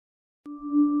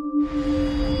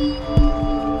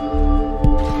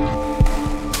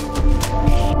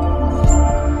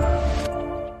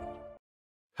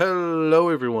Hello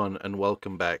everyone and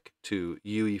welcome back to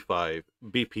UE5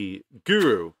 BP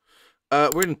Guru.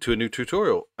 We're into a new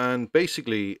tutorial and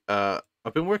basically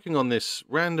I've been working on this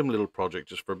random little project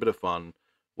just for a bit of fun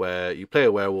where you play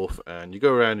a werewolf and you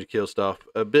go around, you kill stuff,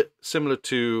 a bit similar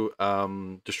to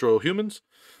Destroy All Humans.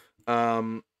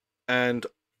 And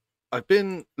I've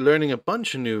been learning a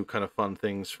bunch of new kind of fun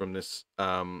things from this,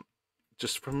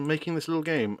 just from making this little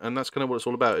game, and that's kind of what it's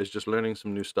all about, is just learning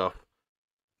some new stuff.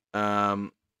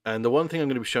 And the one thing I'm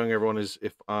going to be showing everyone is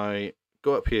if I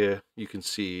go up here, you can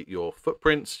see your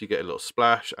footprints, you get a little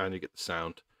splash, and you get the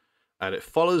sound. And it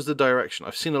follows the direction.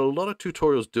 I've seen a lot of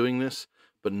tutorials doing this,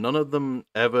 but none of them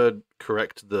ever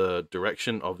correct the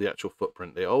direction of the actual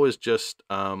footprint. They always just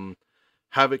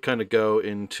have it kind of go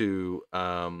into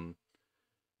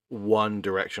one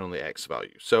direction on the X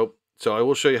value. So I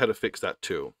will show you how to fix that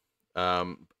too.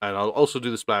 And I'll also do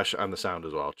the splash and the sound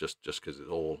as well, just because it's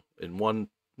all in one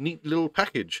neat little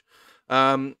package.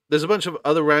 There's a bunch of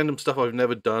other random stuff I've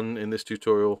never done in this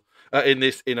tutorial,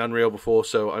 in Unreal before,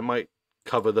 so I might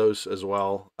cover those as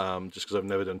well, just because I've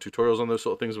never done tutorials on those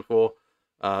sort of things before.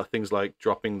 Things like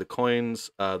dropping the coins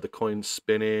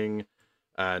spinning,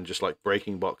 and just like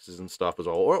breaking boxes and stuff as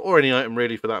well, or any item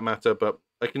really for that matter. But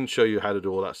I can show you how to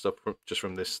do all that stuff just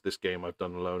from this game I've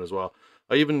done alone as well.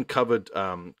 I even covered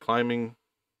climbing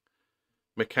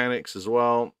mechanics as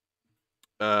well.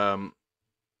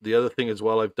 The other thing as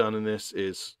well I've done in this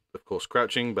is, of course,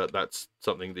 crouching, but that's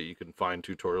something that you can find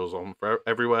tutorials on for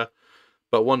everywhere.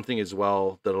 But one thing as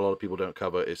well that a lot of people don't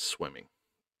cover is swimming.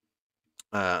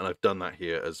 And I've done that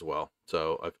here as well.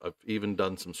 So I've even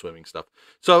done some swimming stuff.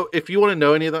 So if you want to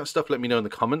know any of that stuff, let me know in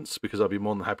the comments, because I'll be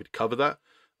more than happy to cover that.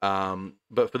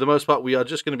 But for the most part, we are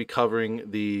just going to be covering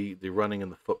the running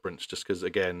and the footprints, just because,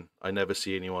 again, I never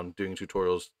see anyone doing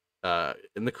tutorials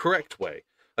in the correct way.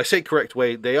 I say correct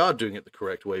way, they are doing it the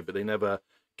correct way, but they never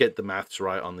get the maths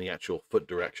right on the actual foot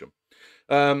direction.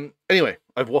 Anyway,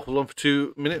 I've waffled on for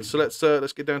 2 minutes, so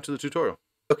let's get down to the tutorial.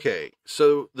 Okay,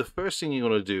 so the first thing you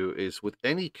want to do is, with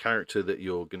any character that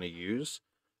you're going to use,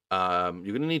 you're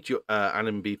going to need your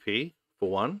anim BP for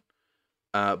one.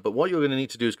 But what you're going to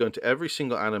need to do is go into every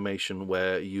single animation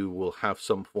where you will have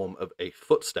some form of a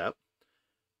footstep,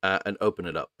 and open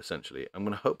it up, essentially. I'm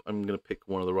going to pick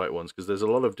one of the right ones, because there's a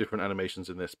lot of different animations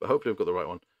in this, but hopefully I've got the right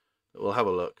one. We'll have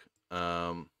a look.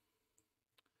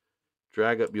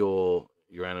 Drag up your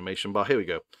animation bar. Here we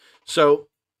go. So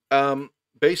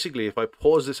basically, if I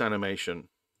pause this animation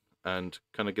and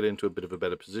kind of get into a bit of a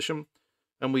better position,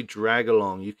 and we drag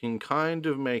along, you can kind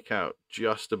of make out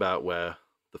just about where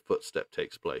the footstep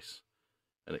takes place,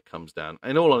 and it comes down.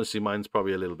 In all honesty, mine's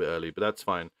probably a little bit early, but that's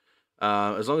fine.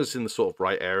 As long as it's in the sort of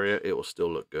right area, it will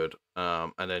still look good.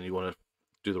 And then you want to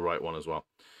do the right one as well.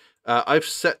 I've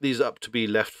set these up to be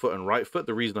left foot and right foot.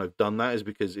 The reason I've done that is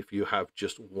because if you have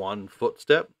just one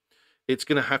footstep, it's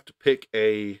going to have to pick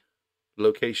a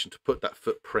location to put that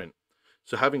footprint.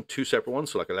 So having two separate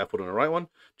ones, so like a left one and a right one,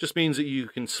 just means that you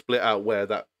can split out where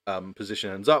that position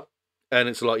ends up. And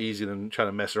it's a lot easier than trying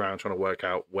to mess around, trying to work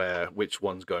out which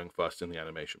one's going first in the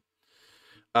animation.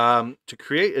 To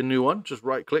create a new one, just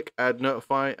right click, add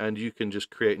notify, and you can just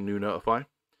create new notify.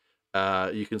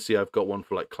 You can see I've got one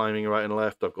for like climbing right and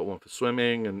left. I've got one for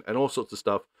swimming and all sorts of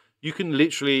stuff. You can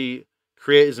literally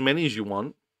create as many as you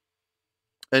want,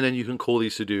 and then you can call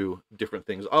these to do different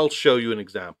things. I'll show you an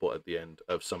example at the end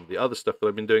of some of the other stuff that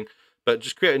I've been doing, but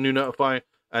just create a new notify,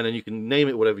 and then you can name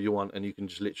it whatever you want, and you can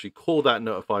just literally call that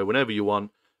notify whenever you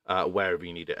want, wherever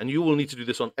you need it. And you will need to do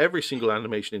this on every single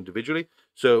animation individually.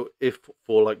 So if,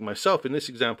 for like myself in this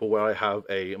example, where I have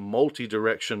a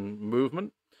multi-direction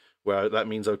movement, where that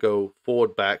means I'll go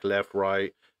forward, back, left,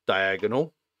 right,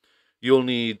 diagonal, you'll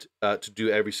need to do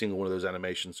every single one of those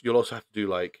animations. You'll also have to do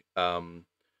like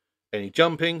any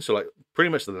jumping, so like pretty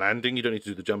much the landing. You don't need to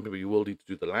do the jumping, but you will need to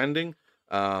do the landing,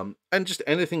 and just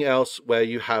anything else where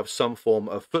you have some form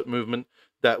of foot movement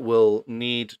that will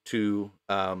need to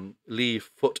leave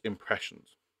foot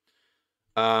impressions.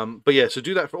 But yeah, so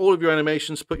do that for all of your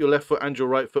animations. Put your left foot and your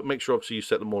right foot. Make sure obviously you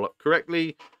set them all up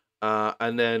correctly.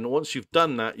 And then once you've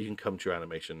done that, you can come to your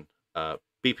animation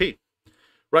BP.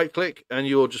 Right click, and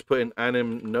you'll just put in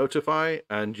anim notify,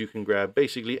 and you can grab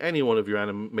basically any one of your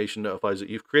animation notifies that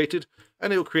you've created,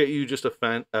 and it'll create you just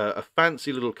a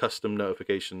fancy little custom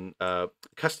notification,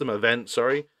 custom event,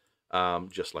 sorry,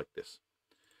 just like this.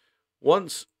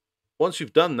 Once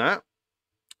you've done that,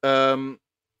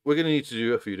 we're going to need to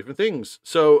do a few different things.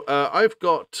 So I've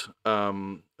got,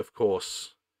 of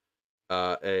course,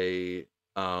 I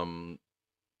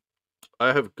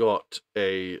have got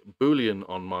a Boolean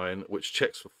on mine which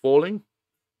checks for falling.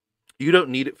 You don't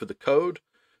need it for the code,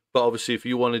 but obviously if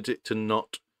you wanted it to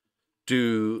not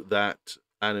do that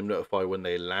anim notify when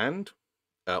they land,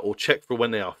 or check for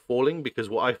when they are falling, because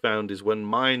what I found is when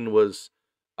mine was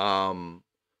falling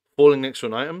next to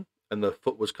an item and the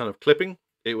foot was kind of clipping,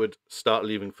 it would start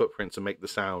leaving footprints and make the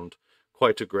sound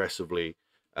quite aggressively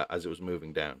as it was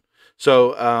moving down.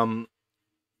 So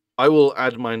I will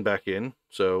add mine back in.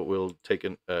 So we'll take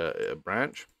a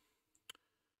branch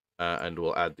and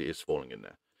we'll add the is falling in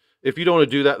there. If you don't want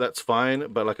to do that, that's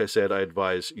fine. But like I said, I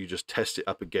advise you just test it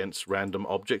up against random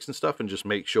objects and stuff and just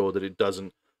make sure that it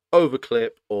doesn't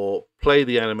overclip or play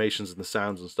the animations and the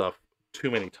sounds and stuff too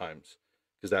many times,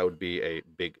 because that would be a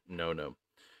big no-no.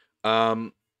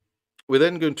 We're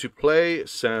then going to play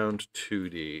sound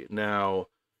 2D. Now,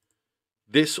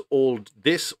 this all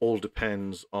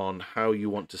depends on how you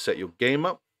want to set your game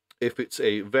up. If it's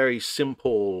a very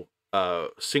simple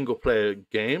single-player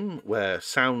game where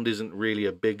sound isn't really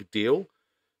a big deal,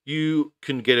 you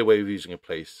can get away with using a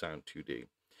play sound 2D.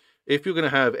 If you're going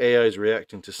to have AIs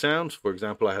reacting to sounds, for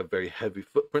example, I have very heavy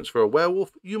footprints for a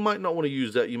werewolf, you might not want to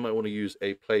use that. You might want to use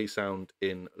a play sound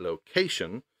in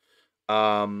location.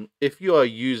 If you are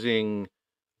using,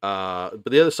 but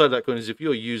the other side of that coin is if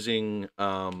you're using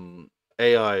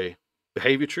AI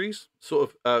behavior trees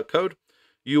sort of code,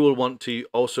 you will want to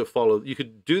also follow. You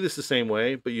could do this the same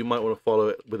way, but you might want to follow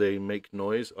it with a make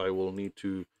noise. I will need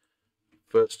to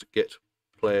first get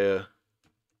player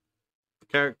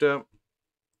character,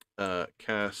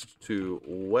 cast to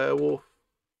werewolf.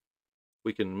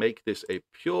 We can make this a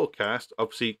pure cast.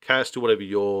 Obviously, cast to whatever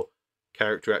your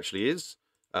character actually is.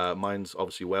 Mine's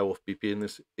obviously werewolf BP in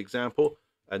this example.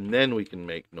 And then we can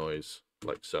make noise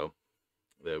like so.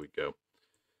 There we go.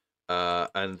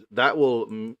 And that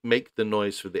will make the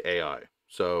noise for the AI.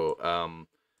 So,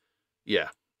 yeah,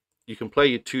 you can play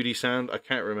your 2D sound. I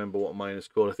can't remember what mine is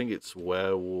called. I think it's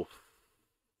werewolf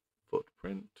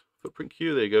footprint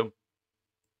Q. There you go.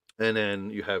 And then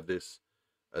you have this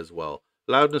as well.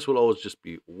 Loudness will always just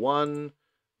be 1,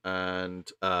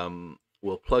 and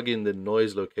we'll plug in the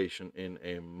noise location in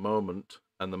a moment.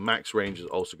 And the max range is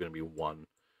also going to be 1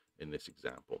 in this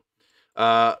example.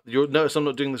 You'll notice I'm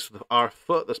not doing this with our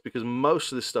foot. That's because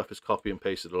most of this stuff is copy and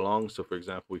pasted along. So for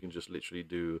example, we can just literally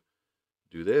do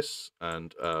this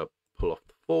and pull off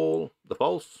the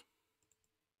false,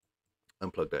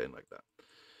 and plug that in like that.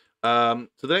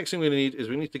 So the next thing we need is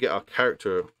we need to get our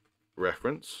character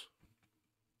reference.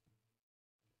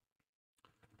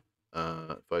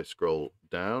 If I scroll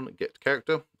down, get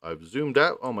character, I've zoomed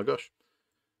out. Oh my gosh.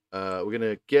 We're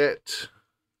gonna get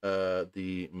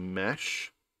the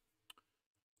mesh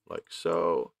like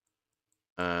so,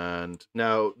 and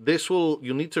now this will,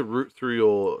 you'll need to root through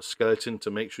your skeleton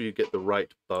to make sure you get the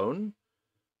right bone.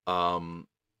 So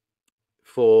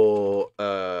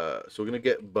we're gonna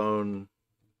get bone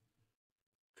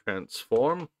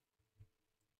transform,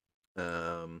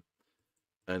 and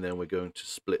then we're going to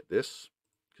split this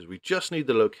because we just need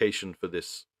the location for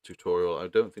this tutorial. I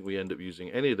don't think we end up using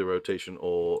any of the rotation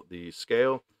or the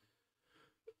scale.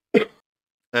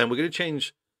 And we're going to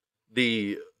change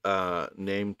the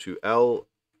name to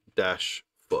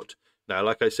L-foot. Now,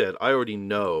 like I said, I already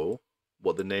know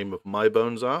what the name of my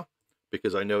bones are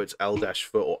because I know it's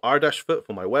L-foot or R-foot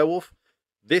for my werewolf.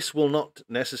 This will not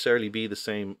necessarily be the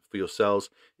same for your cells.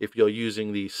 If you're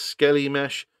using the skelly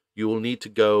mesh, you will need to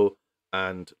go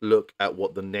and look at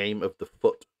what the name of the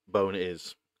foot bone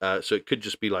is. So it could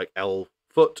just be like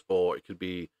L-foot, or it could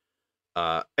be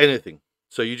anything.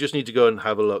 So you just need to go and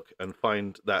have a look and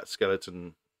find that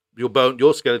skeleton,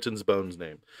 your skeleton's bones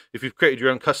name. If you've created your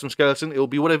own custom skeleton, it will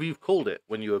be whatever you've called it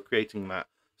when you were creating that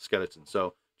skeleton.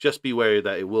 So just be wary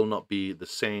that it will not be the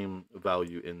same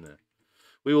value in there.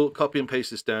 We will copy and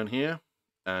paste this down here,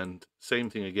 and same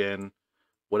thing again.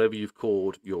 Whatever you've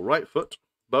called your right foot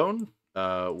bone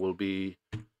will be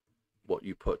what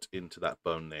you put into that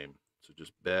bone name. So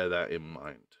just bear that in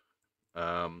mind.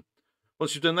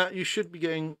 Once you've done that, you should be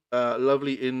getting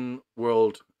lovely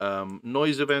in-world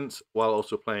noise events while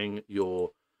also playing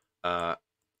your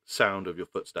sound of your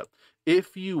footstep.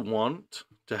 If you want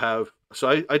to have, so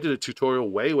I did a tutorial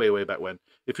way back when.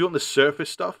 If you want the surface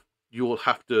stuff, you will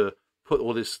have to put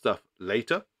all this stuff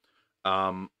later.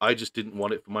 I just didn't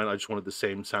want it for mine. I just wanted the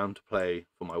same sound to play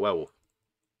for my werewolf.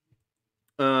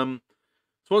 So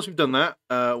once we've done that,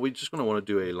 we're just going to want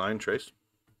to do a line trace.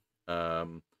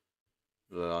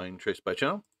 Line trace by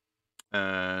channel,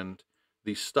 and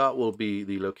the start will be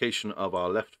the location of our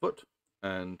left foot,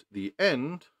 and the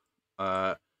end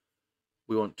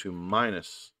we want to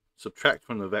subtract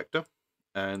from the vector,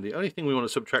 and the only thing we want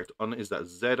to subtract on is that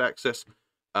Z axis.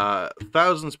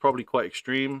 1000 is probably quite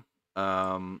extreme,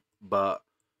 but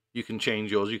you can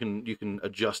change yours. You can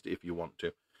adjust it if you want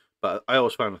to. but I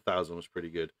always found 1,000 was pretty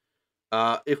good.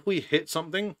 If we hit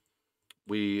something,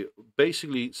 we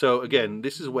basically, so again,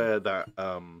 this is where that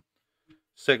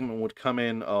segment would come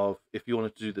in of if you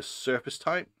wanted to do the surface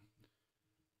type,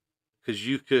 because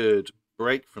you could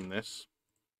break from this,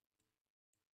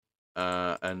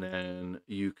 and then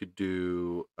you could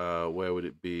do where would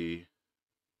it be?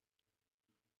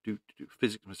 Do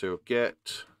physics material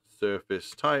get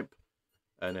surface type,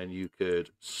 and then you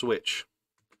could switch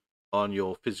on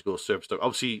your physical surface type.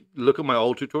 Obviously, look at my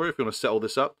old tutorial if you want to set all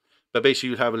this up. But basically,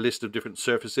 you'd have a list of different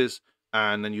surfaces,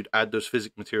 and then you'd add those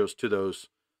physics materials to those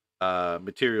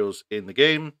materials in the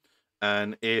game.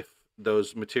 And if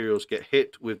those materials get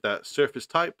hit with that surface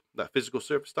type, that physical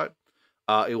surface type,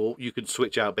 you can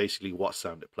switch out basically what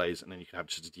sound it plays, and then you can have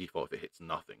just a default if it hits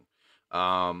nothing.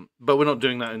 But we're not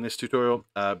doing that in this tutorial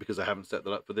because I haven't set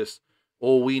that up for this.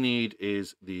 All we need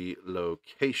is the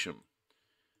location.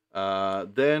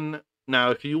 Then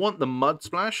now, if you want the mud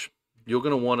splash, you're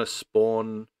going to want to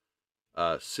spawn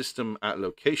system at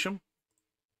location.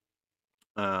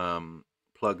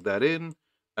 Plug that in,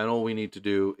 and all we need to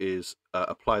do is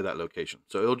apply that location.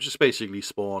 So it'll just basically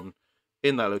spawn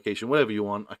in that location, whatever you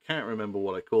want. I can't remember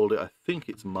what I called it. I think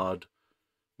it's mud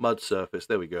surface.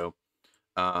 There we go.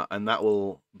 And that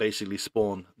will basically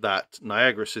spawn that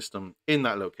Niagara system in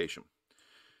that location.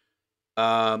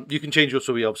 You can change your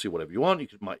SUI obviously whatever you want.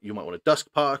 You might want a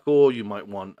dusk particle. You might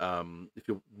want if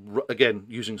you're again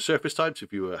using surface types.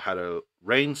 If you had a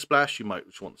rain splash, you might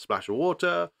just want the splash of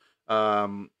water.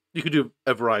 You could do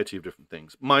a variety of different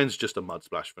things. Mine's just a mud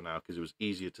splash for now because it was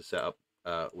easier to set up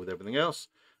with everything else.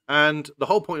 And the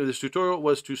whole point of this tutorial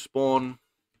was to spawn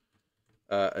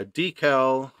a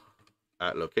decal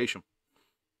at location.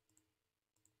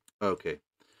 Okay.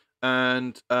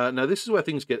 And now this is where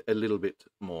things get a little bit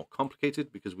more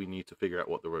complicated because we need to figure out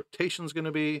what the rotation is going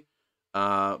to be.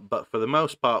 But for the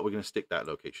most part, we're going to stick that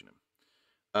location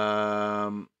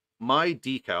in. My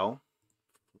decal,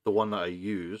 the one that I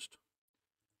used,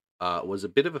 was a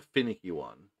bit of a finicky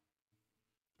one.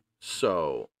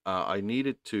 So I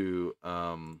needed to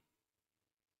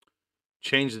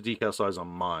change the decal size on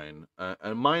mine.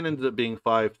 And mine ended up being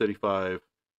 5, 35,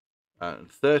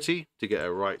 and 30 to get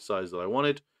a right size that I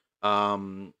wanted.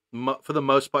 For the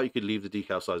most part, you could leave the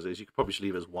decal size as you could probably just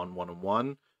leave it as 1, 1, and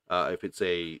 1 if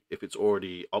it's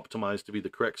already optimized to be the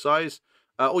correct size,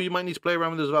 or you might need to play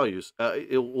around with those values.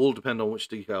 It will all depend on which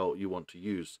decal you want to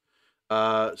use.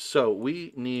 So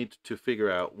we need to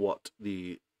figure out what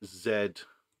the Z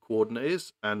coordinate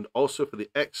is, and also for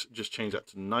the X, just change that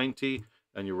to 90,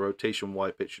 and your rotation Y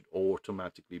pitch should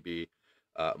automatically be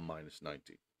minus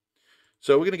 90.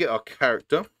 So we're going to get our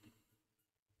character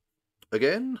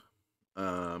again.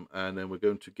 And then we're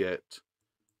going to get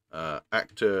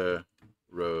actor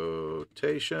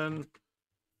rotation.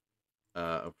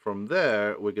 From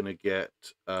there, we're going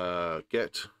to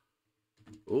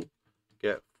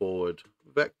get forward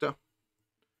vector,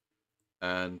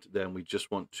 and then we just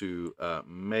want to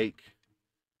make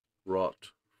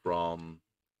rot from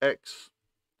X,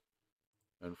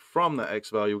 and from that X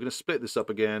value, we're going to split this up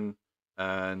again,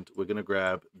 and we're going to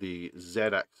grab the Z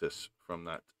axis from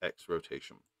that X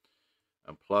rotation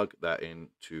and plug that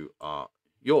into our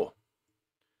yaw.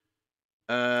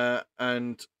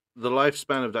 And the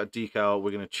lifespan of that decal,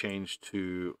 we're going to change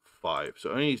to 5.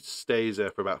 So it only stays there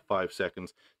for about 5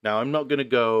 seconds. Now, I'm not going to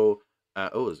go...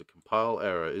 oh, there's a compile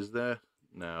error. Is there?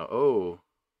 Now, oh.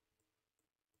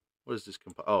 What is this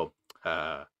compile?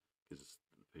 Oh, it's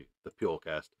the pure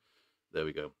cast. There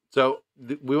we go. So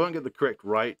we won't get the correct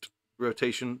right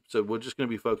rotation. So we're just going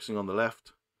to be focusing on the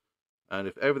left. And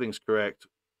if everything's correct,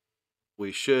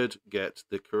 we should get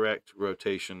the correct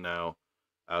rotation now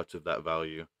out of that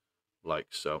value, like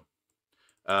so.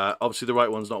 Obviously, the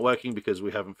right one's not working because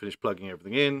we haven't finished plugging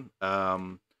everything in.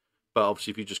 But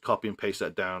obviously, if you just copy and paste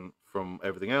that down from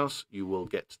everything else, you will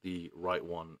get the right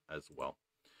one as well.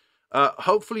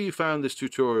 Hopefully, you found this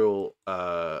tutorial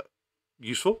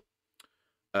useful.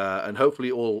 And hopefully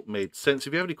it all made sense.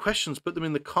 If you have any questions, put them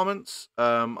in the comments.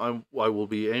 I will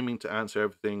be aiming to answer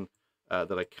everything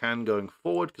that I can going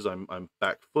forward because I'm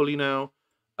back fully now.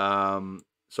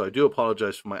 So I do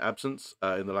apologize for my absence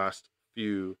in the last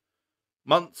few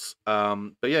months.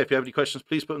 But yeah, if you have any questions,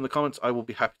 please put them in the comments. I will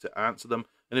be happy to answer them.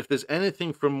 And if there's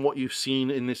anything from what you've seen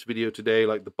in this video today,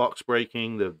 like the box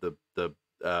breaking, the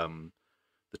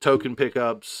token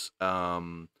pickups,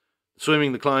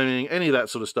 swimming, the climbing, any of that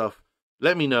sort of stuff,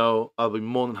 let me know. I'll be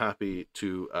more than happy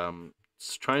to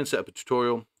try and set up a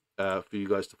tutorial for you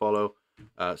guys to follow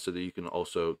so that you can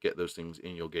also get those things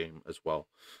in your game as well.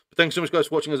 But thanks so much, guys,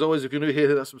 for watching. As always, if you're new here,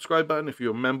 hit that subscribe button. If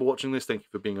you're a member watching this, thank you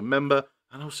for being a member.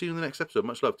 And I'll see you in the next episode.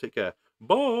 Much love. Take care.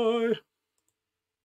 Bye.